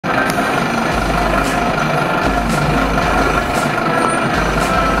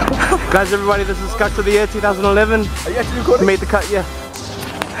Guys, everybody, this is cut to the year 2011. Are you actually recording? Made the cut, yeah.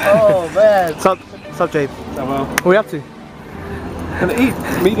 Oh man. What's up, Jade? Well, What are we up to? gonna eat.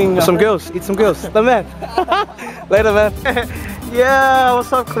 Meeting Some girls. Eat some girls. The man. Later, man. Yeah,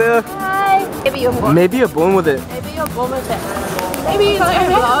 what's up, Claire? Hi. Maybe you're born. Maybe you're born with it. Maybe you're born with it. Maybe you don't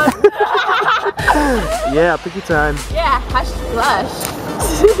have blood. Yeah, pick your time. Yeah, hush blush.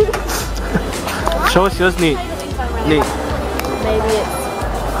 Show us yours, neat. Neat. Maybe it's...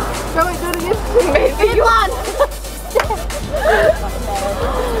 Shall we do it again? Maybe you won!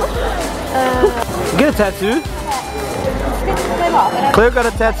 Get a tattoo. Claire got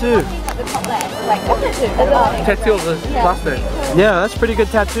a tattoo. tattoo of the plaster. Yeah, that's pretty good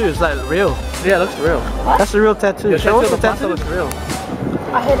tattoo. It's like real. Yeah, it looks real. That's a real tattoo. Your Show us tattoo the of the plaster tattoo. looks real.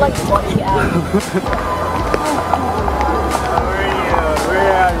 I had like watching out.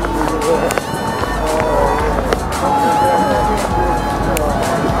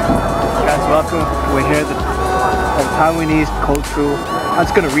 Guys, welcome. We're here at the Taiwanese cultural. I'm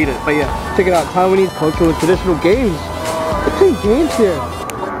just gonna read it, but yeah, Check it out. Taiwanese cultural and traditional games. They're playing games here.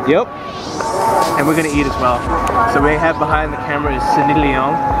 Yep. and we're gonna eat as well. So we have behind the camera is Cindy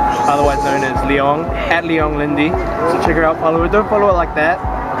Leong, otherwise known as Leong, at Leong Lindy. So check her out, follow her. Don't follow her like that.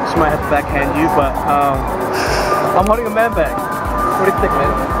 She might have to backhand you, but I'm holding a man bag. What do you think, man?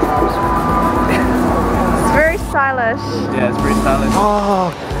 It's very stylish. Yeah, it's pretty stylish.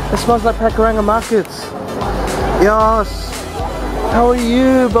 Oh, it smells like Pakuranga markets. Yes. How are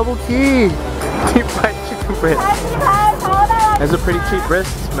you, bubble tea? Deep fried chicken breast. Those are pretty cheap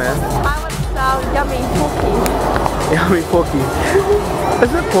breasts, man. Taiwan style yummy porky. Yummy porky.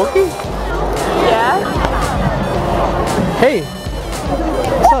 Is it porky? Yeah. Hey.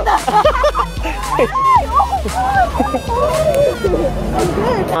 What's up?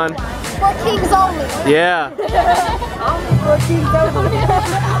 On. forKINGZonly. Yeah. forKINGZonly.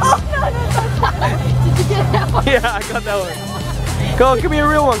 Did you get that one? Yeah, I got that one. Go on, give me a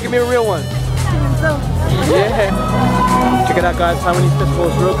real one. Give me a real one. Yeah. Check it out, guys. Taiwanese festival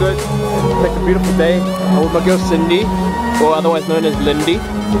is real good. It's like a beautiful day. I'm with my girl Cindy, or otherwise known as Lindy.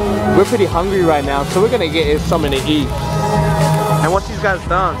 We're pretty hungry right now, so we're gonna get something to eat. And watch these guys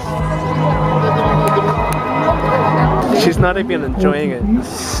dance. She's not even enjoying it.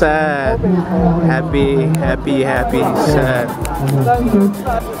 Sad. Happy, happy, happy, sad.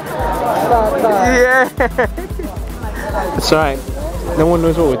 Yeah. It's alright. No one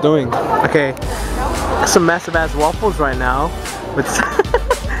knows what we're doing. Okay. Some massive ass waffles right now. With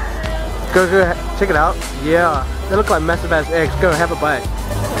go, check it out. Yeah. They look like massive ass eggs. Go, have a bite.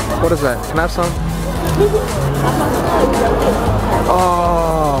 What is that? Can I have some?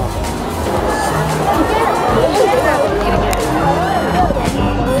 Oh.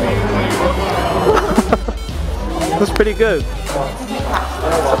 That's pretty good.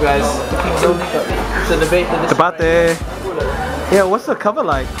 What's up, guys? The debate. Debate. Yeah, what's the cover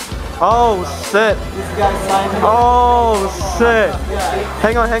like? Oh, shit. Oh, shit.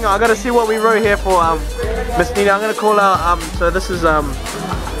 Hang on. I gotta see what we wrote here for Miss Nini. I'm gonna call out, so this is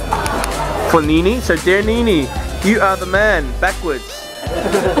for Nini. So, dear Nini, you are the man. Backwards.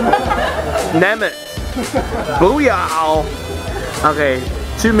 Damn it. Booyah. Okay.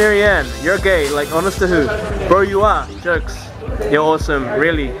 To Marianne, you're gay. Like, honest to who? Bro, you are. Jokes. You're awesome.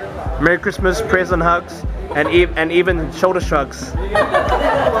 Really. Merry Christmas, prayers and hugs. And even shoulder shrugs.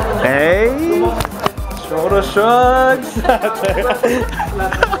 Hey, shoulder shrugs.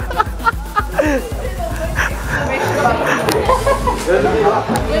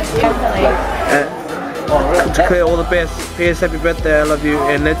 To Claire, all the best. P.S. Happy birthday, I love you,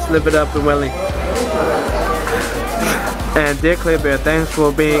 and let's live it up in Welly. And dear Claire Bear, thanks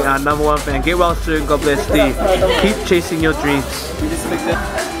for being our #1 fan. Get well soon. God bless thee. Keep chasing your dreams.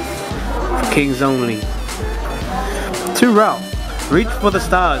 forKINGZonly. To Ralph, reach for the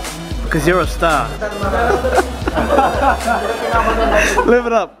stars, because you're a star. Live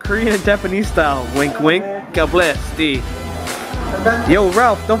it up, Korean and Japanese style. Wink wink, God bless, D. Yo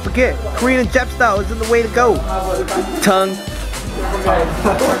Ralph, don't forget, Korean and Jap style is the way to go. Tongue.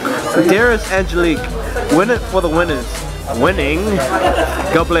 Dearest Angelique, win it for the winners. Winning,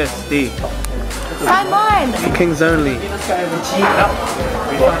 God bless, D. Sign mine. forKINGZonly.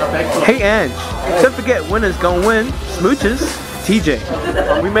 Hey Ange, don't forget winners gonna win. Smooches, TJ.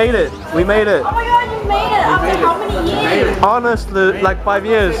 We made it. We made it. Oh my god, you made it after how many years? Honestly, like 5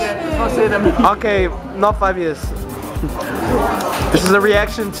 years. Okay, not 5 years. This is a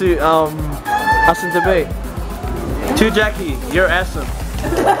reaction to us in debate. To Jackie, you're awesome.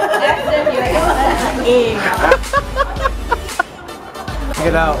 Check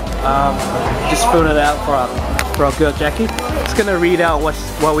it out. Just filling it out for our girl Jackie. just gonna read out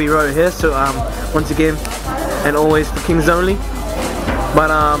what we wrote here. So once again, and always for Kings Only.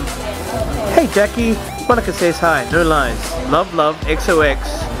 But hey Jackie, Monica says hi. No lies. Love, love, XOX.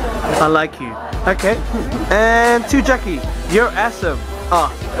 I like you. Okay. And to Jackie, you're awesome.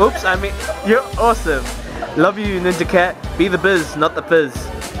 Oh, oops. I mean, you're awesome. Love you, Ninja Cat. Be the biz, not the fizz.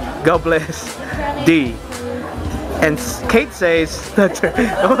 God bless. D. And Kate says,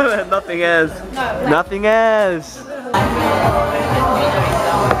 nothing else. Nothing else.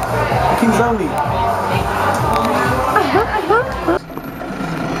 Kings Only.